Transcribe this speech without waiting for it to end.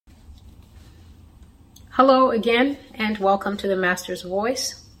Hello again, and welcome to the Master's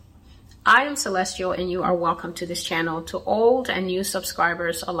Voice. I am Celestial, and you are welcome to this channel. To old and new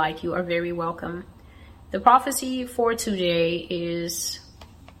subscribers alike, you are very welcome. The prophecy for today is,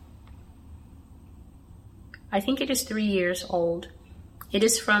 I think it is 3 years old. It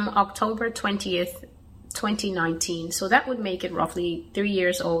is from October 20th, 2019. So that would make it roughly 3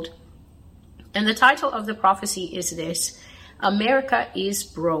 years old. And the title of the prophecy is this: America is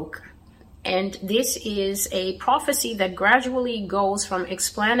broke. And this is a prophecy that gradually goes from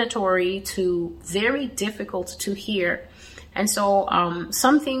explanatory to very difficult to hear. And so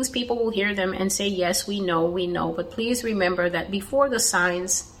some things people will hear them and say, yes, we know. But please remember that before the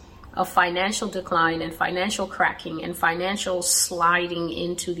signs of financial decline and financial cracking and financial sliding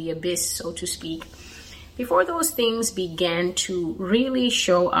into the abyss, so to speak, before those things began to really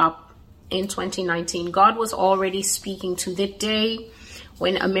show up in 2019, God was already speaking to the day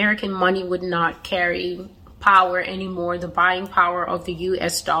when American money would not carry power anymore. The buying power of the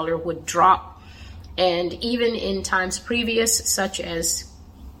US dollar would drop. And even in times previous, such as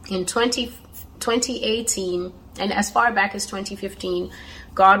in 2018 and as far back as 2015,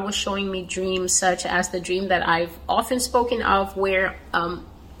 God was showing me dreams such as the dream that I've often spoken of, where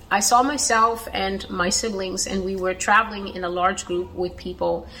I saw myself and my siblings, and we were traveling in a large group with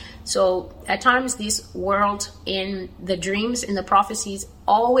people. So at times, this world in the dreams, in the prophecies,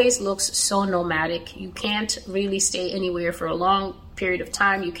 always looks so nomadic. You can't really stay anywhere for a long period of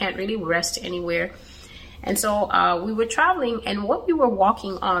time. You can't really rest anywhere. And so we were traveling, and what we were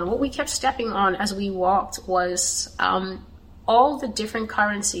walking on, what we kept stepping on as we walked was all the different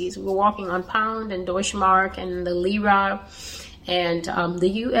currencies. We were walking on pound and Deutschmark and the lira and the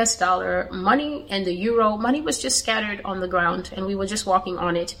US dollar. Money and the euro money was just scattered on the ground, and we were just walking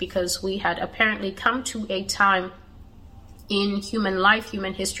on it because we had apparently come to a time in human life,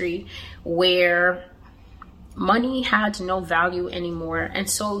 human history, where money had no value anymore. And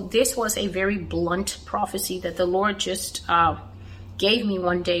so this was a very blunt prophecy that the Lord just gave me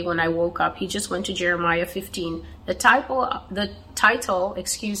one day when I woke up. He just went to Jeremiah 15. The title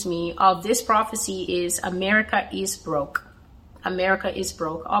of this prophecy is America is broke. America is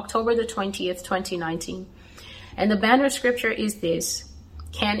broke. October the 20th, 2019. And the banner scripture is this: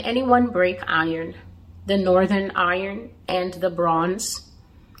 Can anyone break iron, the northern iron and the bronze?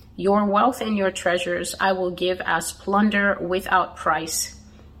 Your wealth and your treasures I will give as plunder without price,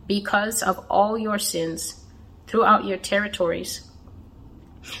 because of all your sins throughout your territories.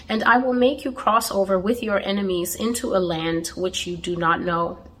 And I will make you cross over with your enemies into a land which you do not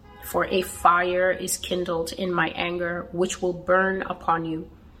know. For a fire is kindled in my anger, which will burn upon you.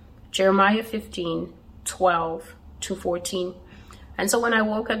 Jeremiah 15:12-14. And so when I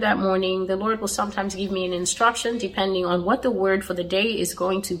woke up that morning, the Lord will sometimes give me an instruction depending on what the word for the day is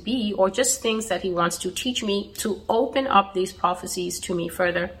going to be, or just things that he wants to teach me to open up these prophecies to me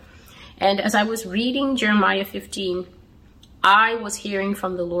further. And as I was reading Jeremiah 15, I was hearing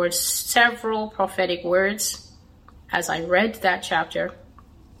from the Lord several prophetic words as I read that chapter.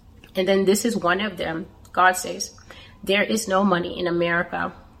 And then this is one of them. God says, there is no money in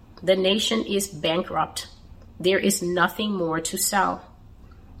America. The nation is bankrupt. There is nothing more to sell.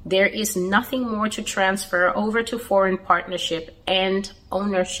 There is nothing more to transfer over to foreign partnership and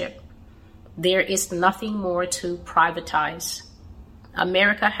ownership. There is nothing more to privatize.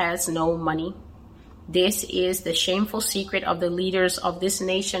 America has no money. This is the shameful secret of the leaders of this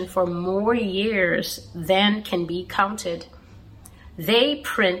nation for more years than can be counted. They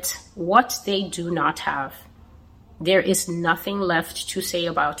print what they do not have. There is nothing left to say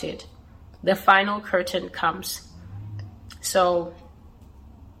about it. The final curtain comes. So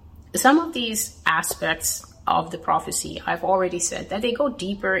some of these aspects of the prophecy, I've already said that they go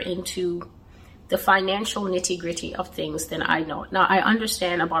deeper into the financial nitty-gritty of things than I know. Now, I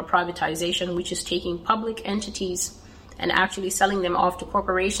understand about privatization, which is taking public entities and actually selling them off to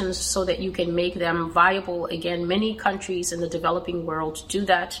corporations so that you can make them viable again. Many countries in the developing world do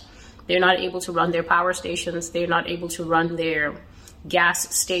that. They're not able to run their power stations. They're not able to run their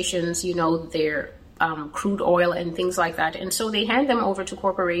gas stations, their crude oil and things like that. And so they hand them over to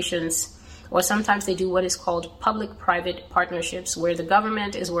corporations, or sometimes they do what is called public-private partnerships, where the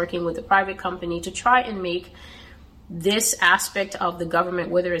government is working with the private company to try and make this aspect of the government,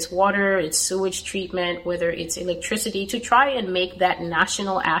 whether it's water, it's sewage treatment, whether it's electricity, to try and make that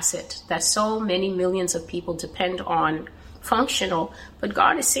national asset that so many millions of people depend on functional. But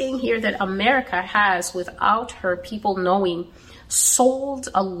God is saying here that America has, without her people knowing, sold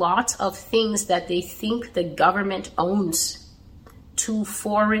a lot of things that they think the government owns to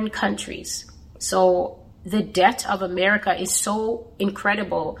foreign countries. So the debt of America is so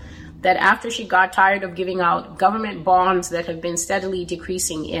incredible that after she got tired of giving out government bonds that have been steadily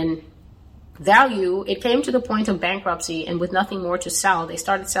decreasing in value, it came to the point of bankruptcy, and with nothing more to sell, they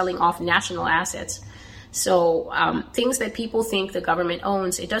started selling off national assets. So things that people think the government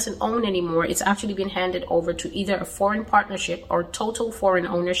owns, it doesn't own anymore. It's actually been handed over to either a foreign partnership or total foreign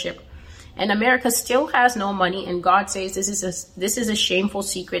ownership. And America still has no money, and God says this is a shameful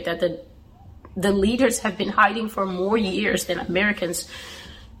secret that the leaders have been hiding for more years than Americans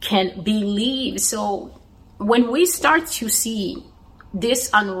can believe. So when we start to see this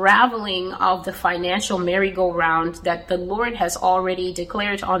unraveling of the financial merry-go-round that the Lord has already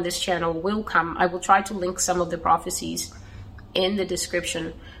declared on this channel will come, I will try to link some of the prophecies in the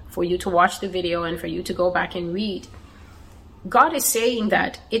description for you to watch the video and for you to go back and read. God is saying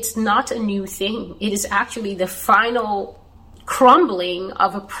that it's not a new thing. It is actually the final crumbling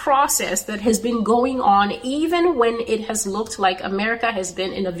of a process that has been going on even when it has looked like America has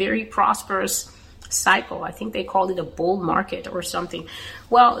been in a very prosperous cycle. I think they called it a bull market or something.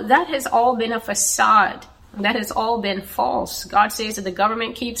 Well, that has all been a facade. That has all been false. God says that the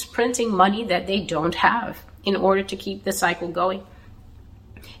government keeps printing money that they don't have in order to keep the cycle going.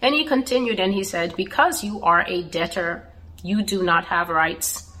 And he continued and he said, because you are a debtor, you do not have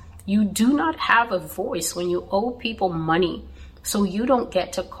rights. You do not have a voice when you owe people money. So you don't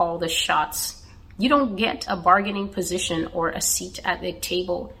get to call the shots. You don't get a bargaining position or a seat at the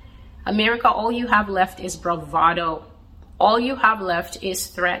table. America, all you have left is bravado. All you have left is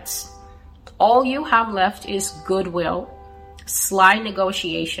threats. All you have left is goodwill, sly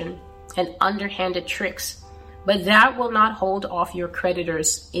negotiation, and underhanded tricks. But that will not hold off your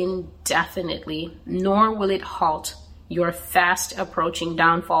creditors indefinitely, nor will it halt your fast approaching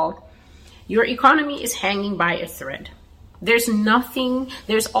downfall. Your economy is hanging by a thread. There's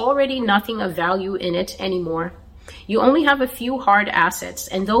already nothing of value in it anymore. You only have a few hard assets,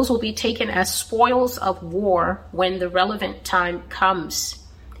 and those will be taken as spoils of war when the relevant time comes.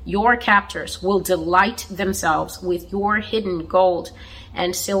 Your captors will delight themselves with your hidden gold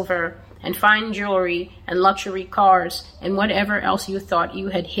and silver and fine jewelry and luxury cars and whatever else you thought you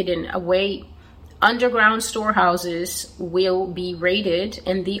had hidden away. Underground storehouses will be raided,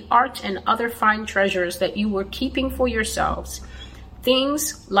 and the art and other fine treasures that you were keeping for yourselves,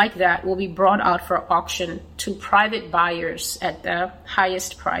 things like that, will be brought out for auction to private buyers at the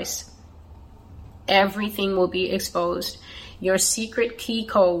highest price. Everything will be exposed. Your secret key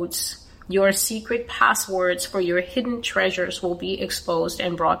codes, your secret passwords for your hidden treasures will be exposed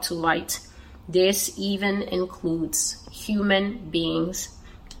and brought to light. This even includes human beings.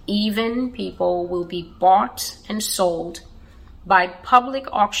 Even people will be bought and sold by public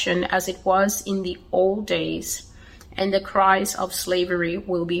auction as it was in the old days, and the cries of slavery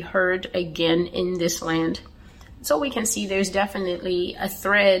will be heard again in this land. So we can see there's definitely a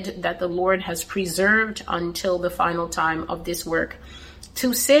thread that the Lord has preserved until the final time of this work.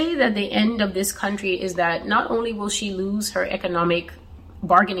 To say that the end of this country is that not only will she lose her economic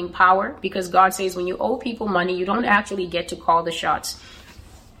bargaining power, because God says when you owe people money, you don't actually get to call the shots.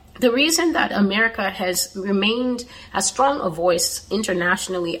 The reason that America has remained as strong a voice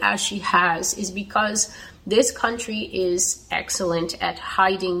internationally as she has is because this country is excellent at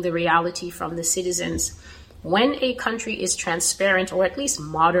hiding the reality from the citizens. When a country is transparent, or at least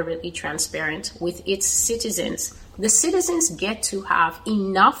moderately transparent with its citizens, the citizens get to have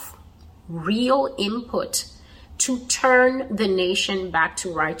enough real input to turn the nation back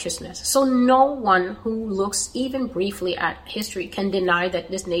to righteousness. So no one who looks even briefly at history can deny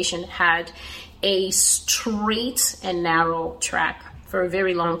that this nation had a straight and narrow track for a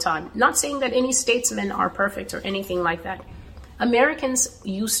very long time. Not saying that any statesmen are perfect or anything like that. Americans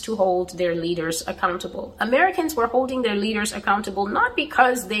used to hold their leaders accountable. Americans were holding their leaders accountable not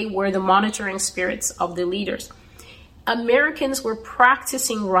because they were the monitoring spirits of the leaders. Americans were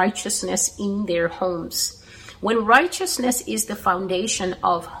practicing righteousness in their homes. When righteousness is the foundation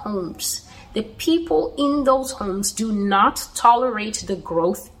of homes, the people in those homes do not tolerate the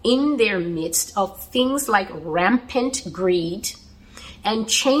growth in their midst of things like rampant greed and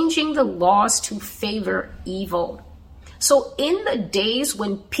changing the laws to favor evil. So in the days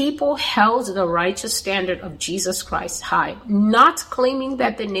when people held the righteous standard of Jesus Christ high, not claiming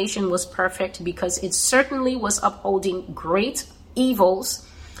that the nation was perfect because it certainly was upholding great evils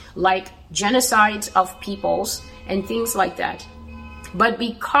like genocides of peoples and things like that, but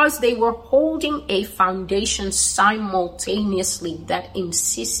because they were holding a foundation simultaneously that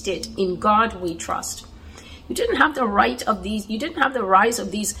insisted in God we trust. You didn't have the rise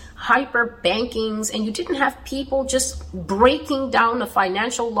of these hyper bankings, and you didn't have people just breaking down the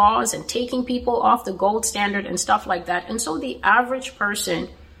financial laws and taking people off the gold standard and stuff like that. And so the average person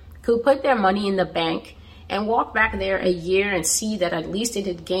could put their money in the bank and walk back there a year and see that at least it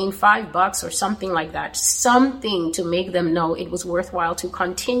had gained $5 or something like that, something to make them know it was worthwhile to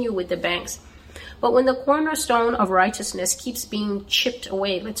continue with the banks. But when the cornerstone of righteousness keeps being chipped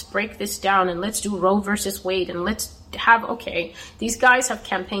away, let's break this down and let's do Roe versus Wade and let's have, okay, these guys have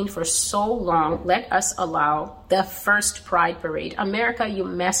campaigned for so long. Let us allow the first Pride Parade. America, you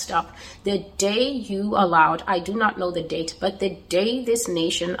messed up. The day you allowed, I do not know the date, but the day this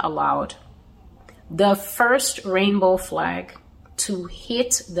nation allowed the first rainbow flag to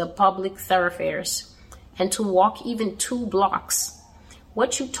hit the public thoroughfares and to walk even 2 blocks,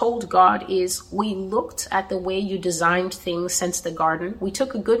 what you told God is, we looked at the way you designed things since the garden. We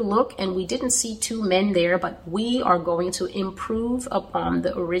took a good look and we didn't see 2 men there, but we are going to improve upon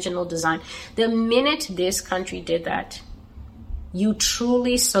the original design. The minute this country did that, you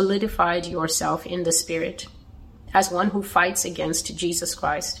truly solidified yourself in the spirit as one who fights against Jesus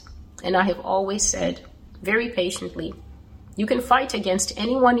Christ. And I have always said, very patiently, you can fight against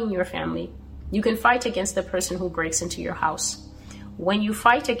anyone in your family. You can fight against the person who breaks into your house. When you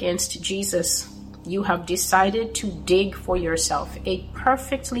fight against Jesus, you have decided to dig for yourself a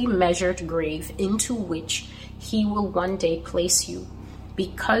perfectly measured grave into which he will one day place you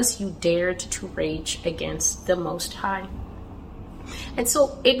because you dared to rage against the Most High. And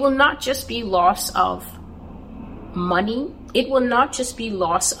so it will not just be loss of money. It will not just be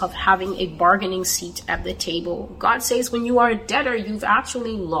loss of having a bargaining seat at the table. God says when you are a debtor, you've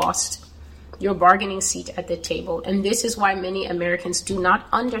actually lost your bargaining seat at the table. And this is why many Americans do not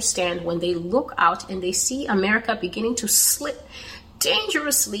understand when they look out and they see America beginning to slip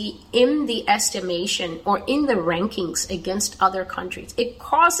dangerously in the estimation or in the rankings against other countries. It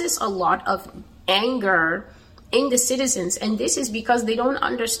causes a lot of anger in the citizens, and this is because they don't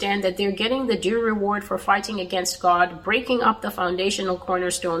understand that they're getting the due reward for fighting against God, breaking up the foundational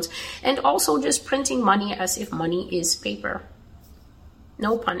cornerstones, and also just printing money as if money is paper.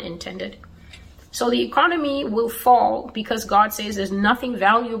 No pun intended. So the economy will fall because God says there's nothing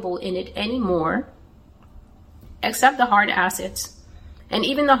valuable in it anymore except the hard assets. And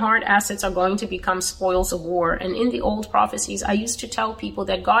even the hard assets are going to become spoils of war. And in the old prophecies, I used to tell people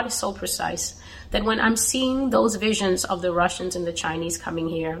that God is so precise that when I'm seeing those visions of the Russians and the Chinese coming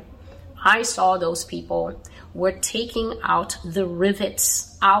here, I saw those people were taking out the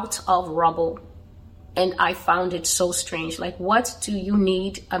rivets out of rubble. And I found it so strange. Like, what do you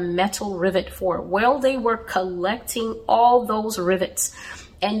need a metal rivet for? Well, they were collecting all those rivets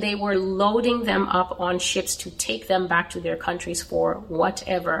and they were loading them up on ships to take them back to their countries for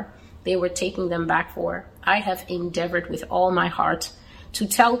whatever they were taking them back for. I have endeavored with all my heart to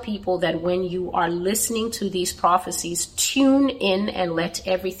tell people that when you are listening to these prophecies, tune in and let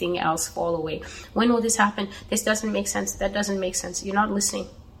everything else fall away. When will this happen? This doesn't make sense. That doesn't make sense. You're not listening.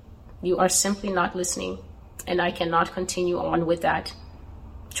 You are simply not listening. And I cannot continue on with that,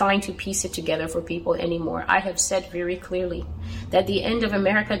 trying to piece it together for people anymore. I have said very clearly that the end of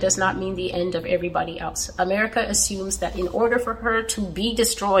America does not mean the end of everybody else. America assumes that in order for her to be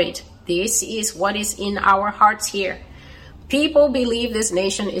destroyed, this is what is in our hearts here. People believe this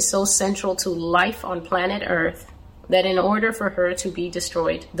nation is so central to life on planet Earth that in order for her to be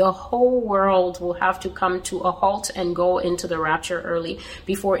destroyed, the whole world will have to come to a halt and go into the rapture early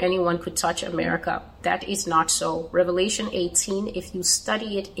before anyone could touch America. That is not so. Revelation 18, if you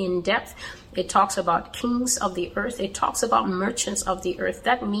study it in depth, it talks about kings of the earth. It talks about merchants of the earth.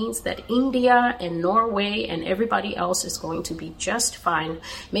 That means that India and Norway and everybody else is going to be just fine.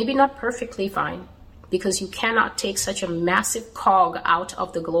 Maybe not perfectly fine, because you cannot take such a massive cog out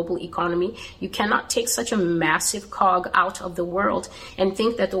of the global economy. You cannot take such a massive cog out of the world and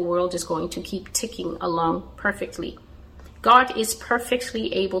think that the world is going to keep ticking along perfectly. God is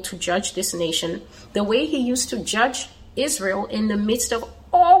perfectly able to judge this nation the way he used to judge Israel in the midst of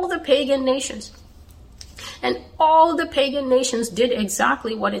all the pagan nations. And all the pagan nations did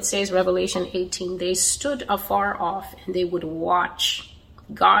exactly what it says, Revelation 18. They stood afar off and they would watch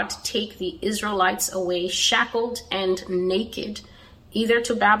God take the Israelites away, shackled and naked, either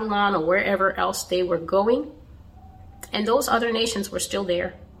to Babylon or wherever else they were going. And those other nations were still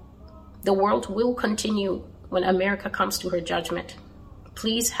there. The world will continue when America comes to her judgment.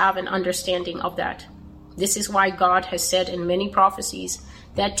 Please have an understanding of that. This is why God has said in many prophecies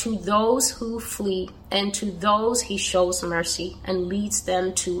that to those who flee and to those he shows mercy and leads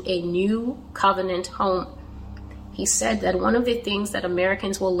them to a new covenant home. He said that one of the things that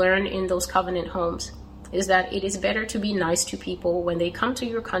Americans will learn in those covenant homes is that it is better to be nice to people when they come to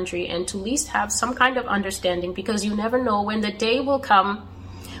your country and to at least have some kind of understanding, because you never know when the day will come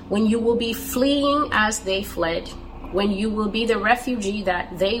when you will be fleeing as they fled, when you will be the refugee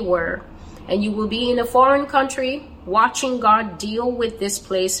that they were, and you will be in a foreign country watching God deal with this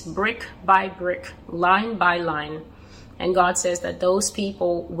place brick by brick, line by line. And God says that those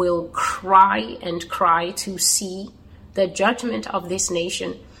people will cry and cry to see the judgment of this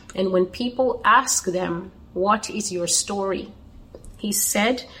nation. And when people ask them, what is your story? He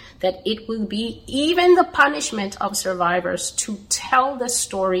said that it will be even the punishment of survivors to tell the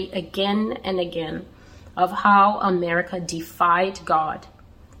story again and again of how America defied God,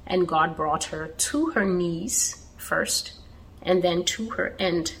 and God brought her to her knees first and then to her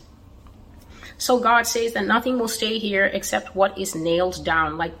end. So God says that nothing will stay here except what is nailed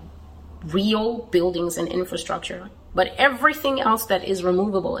down, like real buildings and infrastructure, but everything else that is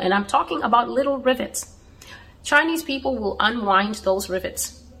removable. And I'm talking about little rivets. Chinese people will unwind those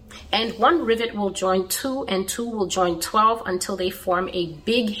rivets, and one rivet will join 2 and 2 will join 12 until they form a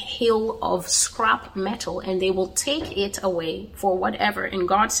big hill of scrap metal, and they will take it away for whatever. And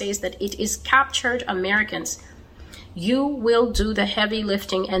God says that it is captured Americans. You will do the heavy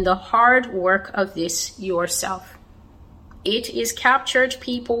lifting and the hard work of this yourself. It is captured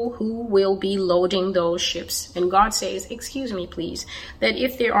people who will be loading those ships. And God says, excuse me, please, that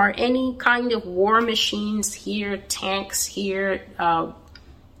if there are any kind of war machines here, tanks here, I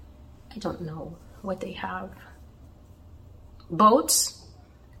don't know what they have, boats,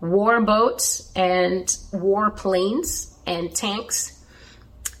 war boats and war planes and tanks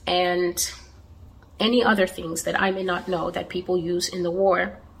and any other things that I may not know that people use in the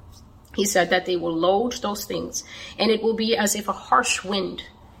war. He said that they will load those things, and it will be as if a harsh wind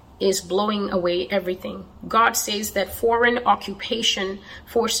is blowing away everything. God says that foreign occupation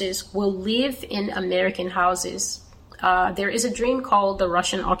forces will live in American houses. There is a dream called the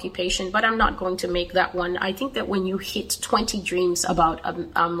Russian occupation, but I'm not going to make that one. I think that when you hit 20 dreams about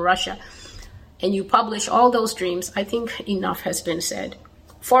Russia and you publish all those dreams, I think enough has been said.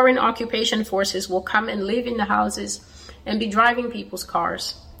 Foreign occupation forces will come and live in the houses and be driving people's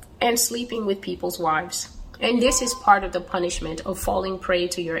cars and sleeping with people's wives. And this is part of the punishment of falling prey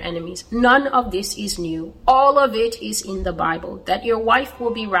to your enemies. None of this is new. All of it is in the Bible, that your wife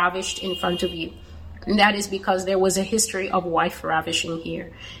will be ravished in front of you. And that is because there was a history of wife ravishing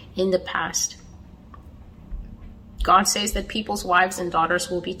here in the past. God says that people's wives and daughters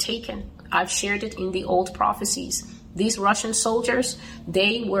will be taken. I've shared it in the old prophecies. These Russian soldiers,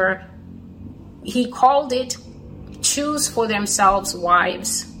 he called it, choose for themselves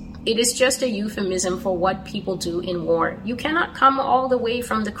wives. It is just a euphemism for what people do in war. You cannot come all the way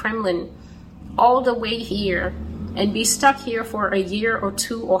from the Kremlin, all the way here, and be stuck here for a year or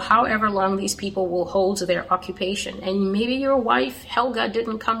 2 or however long these people will hold their occupation. And maybe your wife, Helga,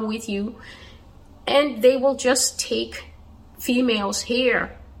 didn't come with you, and they will just take females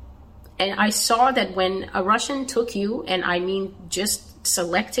here. And I saw that when a Russian took you, and I mean just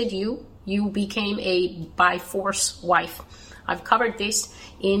selected you, you became a by force wife. I've covered this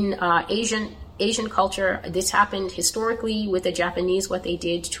in Asian culture. This happened historically with the Japanese, what they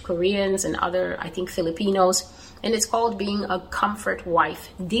did to Koreans and other, I think, Filipinos. And it's called being a comfort wife.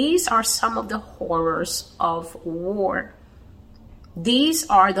 These are some of the horrors of war. These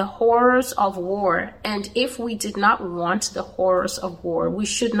are the horrors of war. And if we did not want the horrors of war, we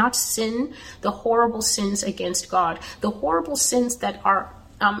should not sin the horrible sins against God. The horrible sins that are,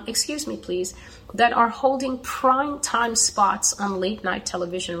 that are holding prime time spots on late night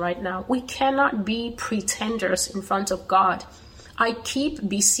television right now. We cannot be pretenders in front of God. I keep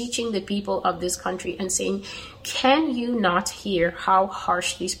beseeching the people of this country and saying, can you not hear how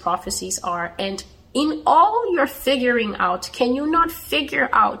harsh these prophecies are? And in all your figuring out, can you not figure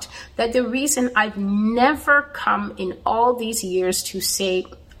out that the reason I've never come in all these years to say,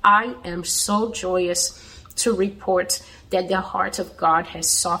 I am so joyous to report that the heart of God has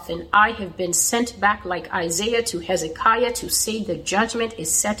softened. I have been sent back like Isaiah to Hezekiah to say the judgment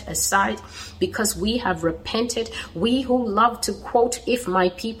is set aside because we have repented. We who love to quote, if my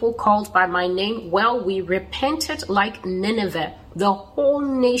people called by my name, well, we repented like Nineveh. The whole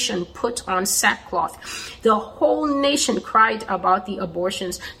nation put on sackcloth. The whole nation cried about the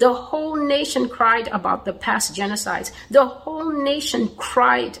abortions. The whole nation cried about the past genocides. The whole nation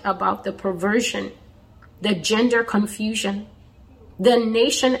cried about the perversion, the gender confusion. The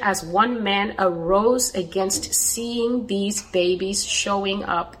nation as one man arose against seeing these babies showing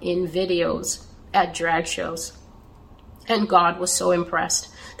up in videos at drag shows. And God was so impressed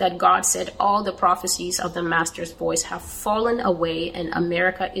that God said all the prophecies of the Master's voice have fallen away and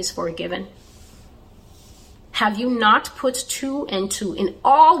America is forgiven. Have you not put 2 and 2 in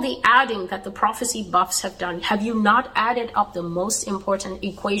all the adding that the prophecy buffs have done? Have you not added up the most important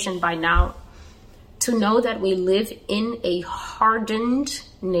equation by now? to know that we live in a hardened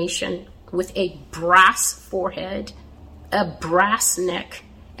nation with a brass forehead, a brass neck,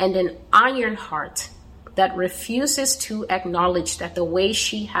 and an iron heart that refuses to acknowledge that the way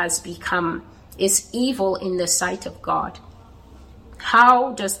she has become is evil in the sight of God.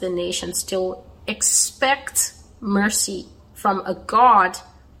 How does the nation still expect mercy from a God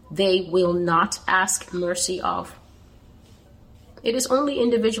they will not ask mercy of? It is only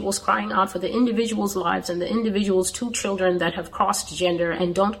individuals crying out for the individuals' lives and the individuals' 2 children that have crossed gender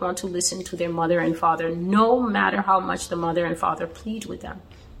and don't want to listen to their mother and father, no matter how much the mother and father plead with them.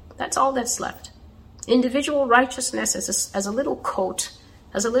 That's all that's left. Individual righteousness as a little coat,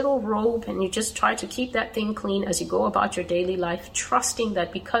 as a little robe, and you just try to keep that thing clean as you go about your daily life, trusting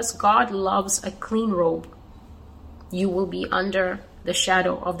that because God loves a clean robe, you will be under the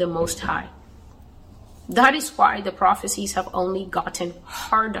shadow of the Most High. That is why the prophecies have only gotten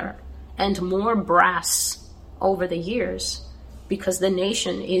harder and more brass over the years, because the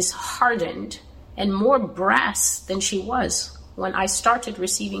nation is hardened and more brass than she was when I started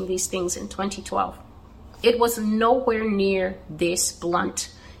receiving these things in 2012. It was nowhere near this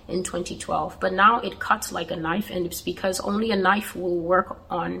blunt in 2012, but now it cuts like a knife, and it's because only a knife will work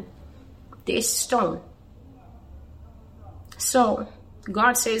on this stone. So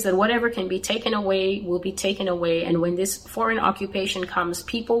God says that whatever can be taken away will be taken away. And when this foreign occupation comes,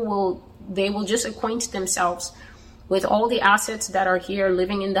 people will just acquaint themselves with all the assets that are here,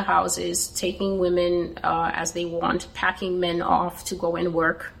 living in the houses, taking women as they want, packing men off to go and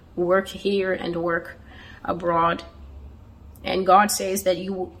work here and work abroad. And God says that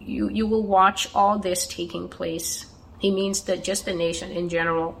you will watch all this taking place. He means that just the nation in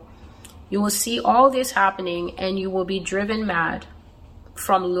general. You will see all this happening, and you will be driven mad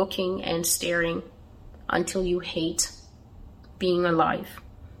from looking and staring until you hate being alive.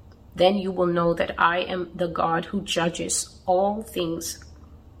 Then you will know that I am the God who judges all things,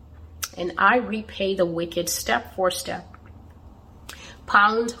 and I repay the wicked step for step,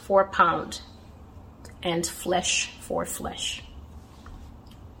 pound for pound, and flesh for flesh.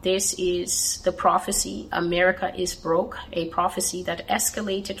 This is the prophecy, America is broke, a prophecy that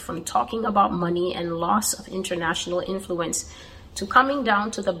escalated from talking about money and loss of international influence to coming down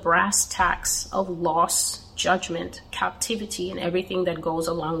to the brass tacks of loss, judgment, captivity, and everything that goes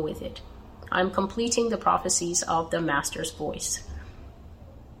along with it. I'm completing the prophecies of the Master's voice.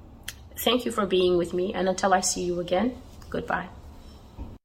 Thank you for being with me, and until I see you again, goodbye.